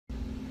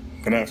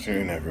Good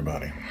afternoon,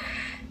 everybody.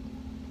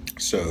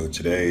 So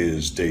today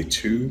is day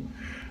 2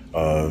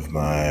 of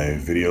my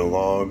video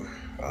log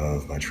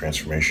of my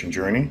transformation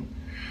journey.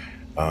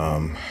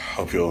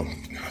 Hope you'll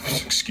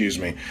excuse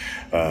me.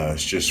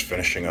 It's just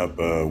finishing up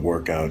a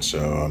workout, so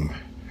I'm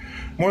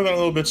more than a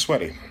little bit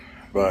sweaty,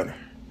 but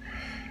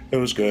it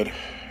was good,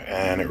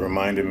 and it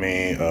reminded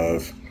me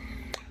of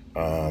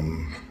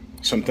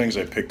some things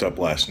I picked up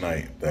last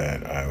night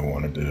that I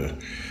wanted to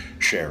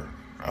share.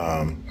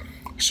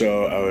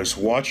 So I was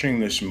watching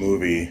this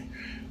movie,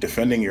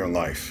 Defending Your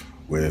Life,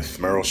 with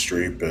Meryl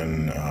Streep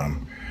and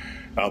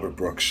Albert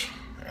Brooks.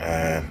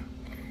 And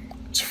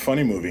it's a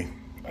funny movie.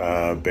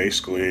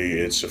 Basically,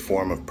 it's a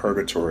form of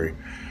purgatory.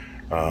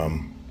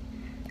 And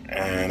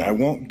I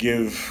won't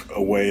give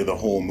away the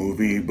whole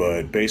movie,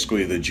 but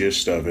basically the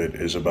gist of it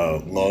is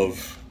about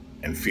love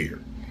and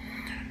fear,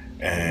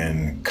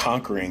 and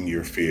conquering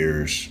your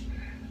fears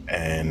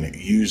and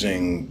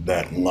using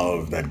that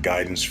love, that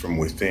guidance from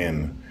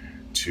within,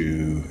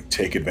 to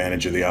take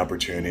advantage of the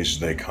opportunities as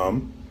they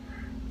come,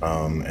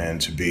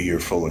 and to be your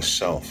fullest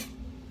self.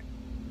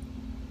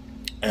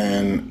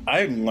 And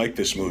I liked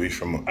this movie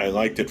I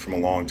liked it from a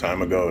long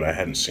time ago, and I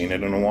hadn't seen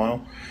it in a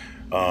while.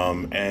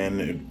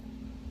 And it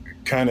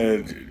kind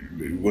of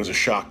was a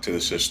shock to the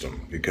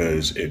system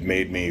because it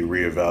made me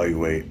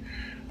reevaluate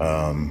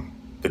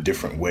the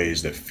different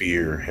ways that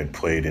fear had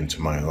played into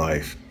my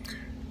life.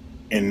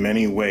 In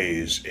many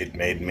ways, it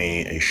made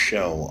me a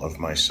shell of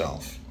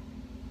myself.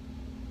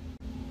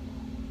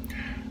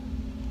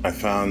 I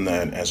found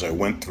that as I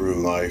went through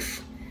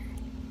life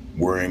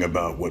worrying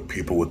about what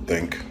people would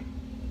think,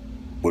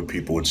 what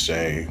people would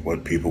say,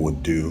 what people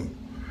would do,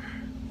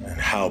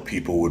 and how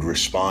people would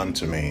respond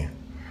to me,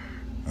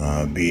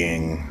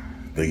 being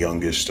the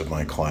youngest of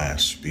my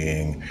class,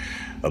 being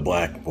a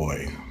black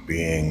boy,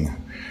 being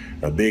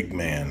a big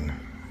man,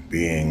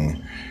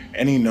 being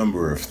any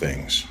number of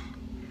things.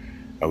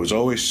 I was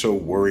always so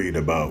worried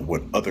about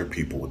what other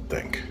people would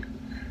think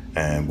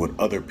and what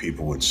other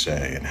people would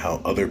say and how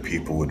other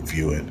people would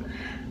view it,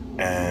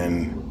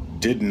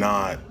 and did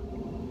not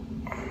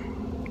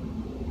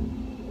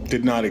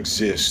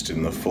exist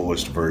in the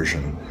fullest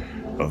version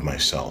of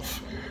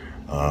myself.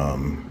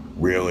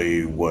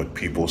 Really, what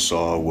people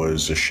saw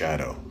was a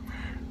shadow.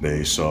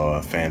 They saw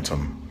a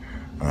phantom.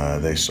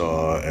 They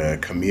saw a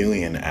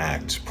chameleon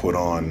act put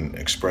on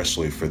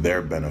expressly for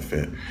their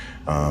benefit,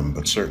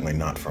 but certainly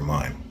not for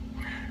mine.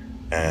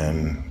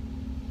 And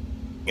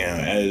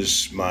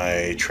as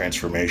my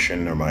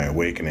transformation or my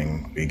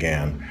awakening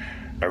began,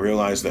 I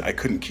realized that I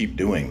couldn't keep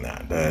doing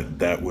that.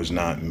 That was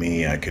not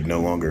me. I could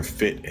no longer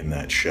fit in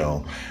that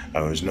shell.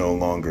 I was no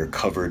longer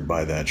covered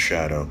by that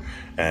shadow,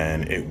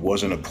 and it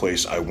wasn't a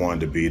place I wanted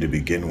to be to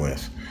begin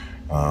with.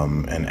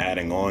 And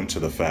adding on to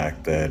the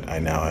fact that I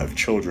now have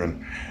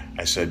children,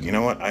 I said, you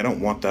know what? I don't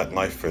want that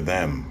life for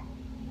them.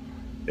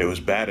 It was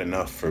bad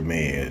enough for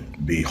me.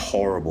 It'd be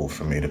horrible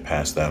for me to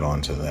pass that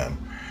on to them.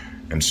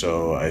 And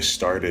so I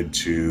started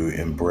to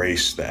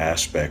embrace the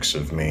aspects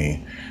of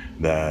me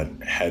that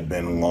had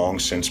been long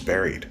since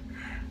buried.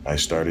 I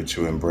started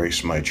to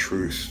embrace my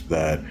truth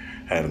that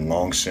had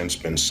long since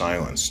been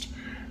silenced.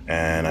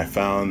 And I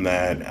found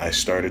that I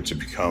started to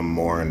become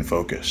more in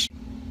focus.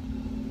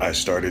 I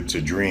started to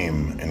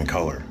dream in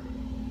color.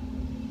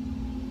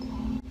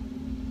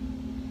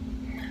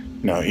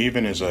 Now,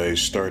 even as I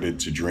started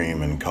to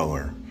dream in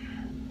color,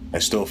 I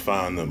still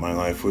found that my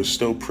life was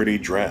still pretty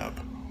drab.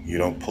 You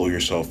don't pull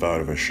yourself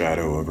out of a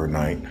shadow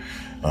overnight.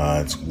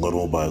 It's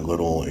little by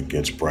little, it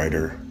gets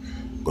brighter.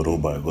 Little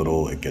by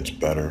little, it gets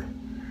better.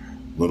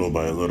 Little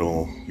by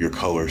little, your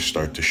colors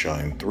start to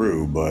shine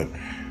through. But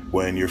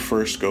when you're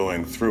first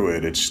going through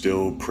it, it's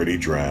still pretty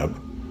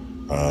drab.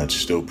 It's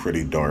still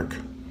pretty dark.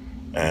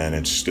 And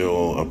it's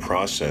still a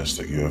process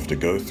that you have to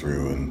go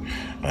through. And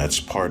that's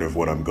part of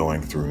what I'm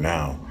going through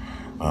now.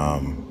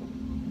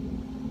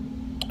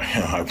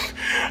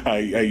 I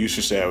used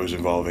to say I was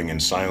evolving in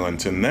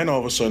silence, and then all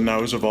of a sudden I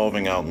was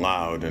evolving out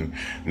loud, and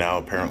now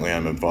apparently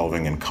I'm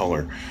evolving in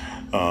color.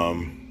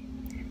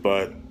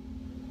 But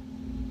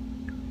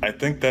I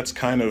think that's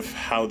kind of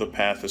how the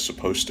path is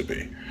supposed to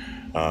be.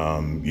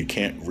 You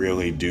can't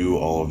really do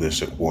all of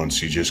this at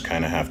once. You just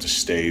kind of have to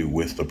stay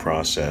with the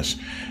process,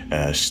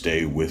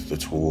 stay with the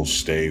tools,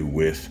 stay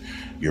with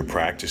your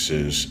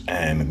practices,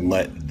 and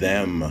let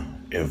them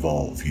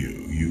evolve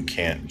you. You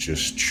can't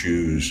just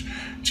choose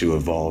to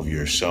evolve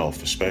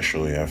yourself,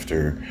 especially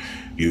after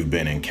you've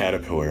been in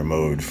caterpillar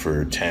mode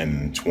for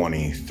 10,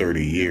 20,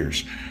 30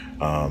 years.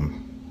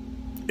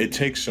 It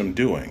takes some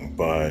doing,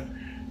 but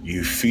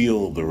you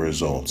feel the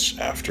results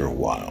after a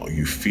while.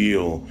 You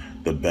feel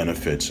the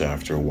benefits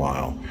after a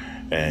while,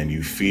 and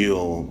you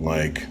feel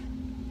like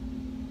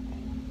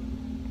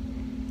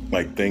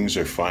things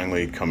are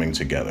finally coming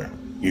together.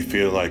 You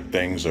feel like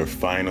things are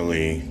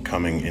finally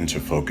coming into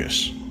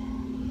focus.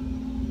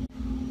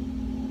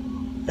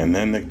 And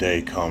then the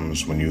day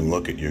comes when you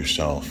look at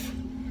yourself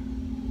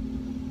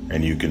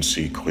and you can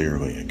see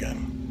clearly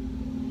again.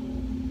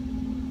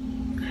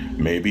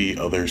 Maybe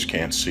others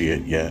can't see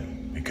it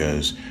yet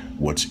because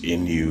what's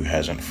in you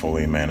hasn't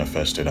fully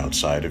manifested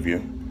outside of you,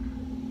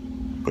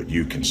 but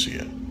you can see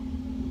it.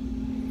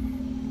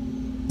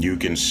 You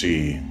can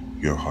see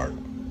your heart.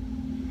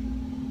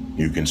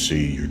 You can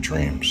see your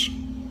dreams.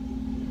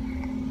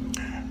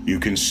 You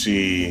can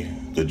see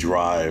the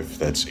drive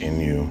that's in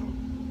you,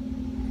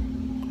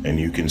 and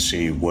you can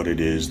see what it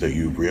is that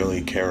you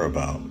really care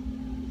about,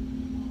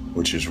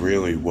 which is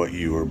really what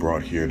you were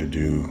brought here to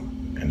do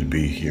and to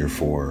be here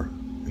for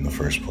in the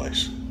first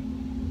place.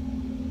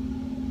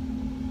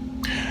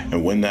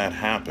 And when that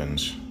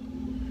happens,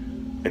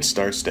 it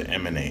starts to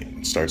emanate,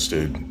 it starts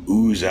to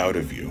ooze out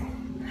of you.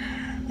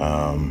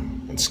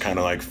 It's kind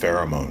of like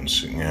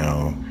pheromones, you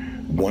know.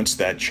 Once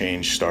that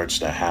change starts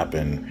to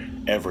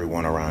happen,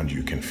 everyone around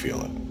you can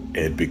feel it.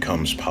 It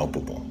becomes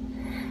palpable.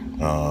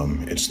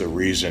 It's the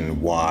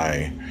reason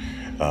why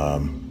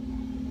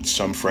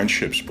some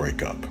friendships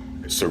break up.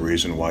 It's the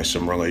reason why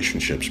some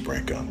relationships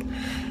break up.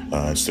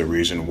 It's the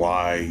reason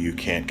why you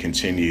can't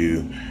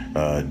continue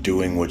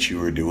doing what you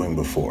were doing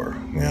before.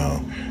 You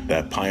know,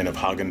 that pint of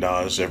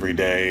Haagen-Dazs every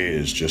day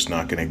is just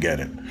not going to get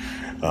it.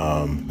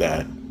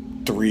 That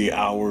 3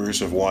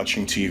 hours of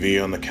watching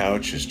TV on the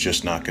couch is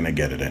just not going to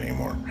get it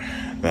anymore.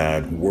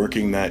 That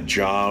working that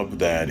job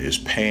that is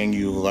paying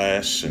you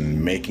less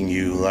and making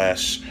you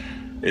less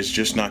is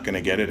just not going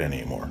to get it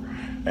anymore.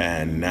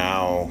 And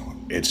now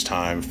it's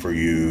time for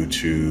you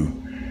to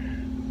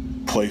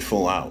play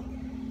full out.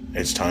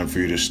 It's time for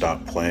you to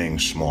stop playing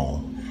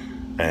small.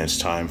 And it's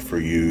time for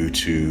you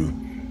to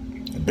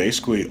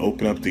basically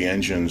open up the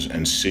engines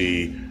and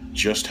see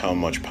just how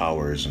much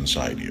power is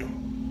inside you.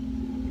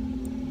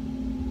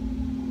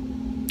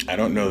 I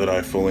don't know that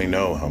I fully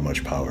know how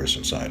much power is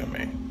inside of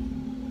me,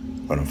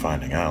 but I'm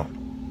finding out.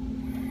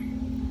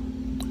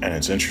 And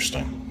it's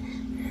interesting.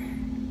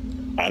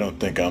 I don't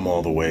think I'm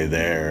all the way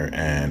there,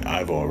 and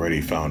I've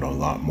already found a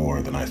lot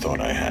more than I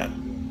thought I had.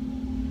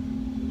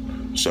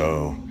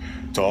 So,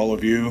 to all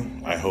of you,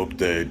 I hope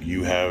that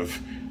you have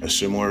a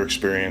similar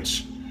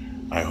experience.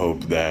 I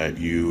hope that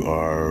you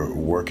are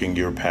working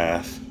your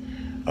path,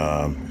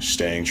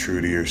 staying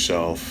true to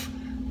yourself,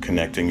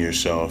 connecting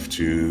yourself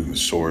to the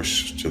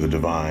source, to the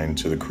divine,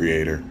 to the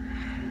creator,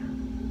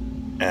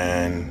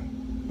 and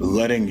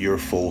letting your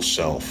full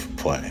self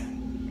play.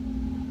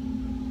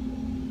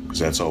 Because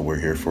that's all we're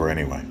here for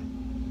anyway.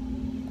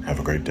 Have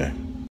a great day.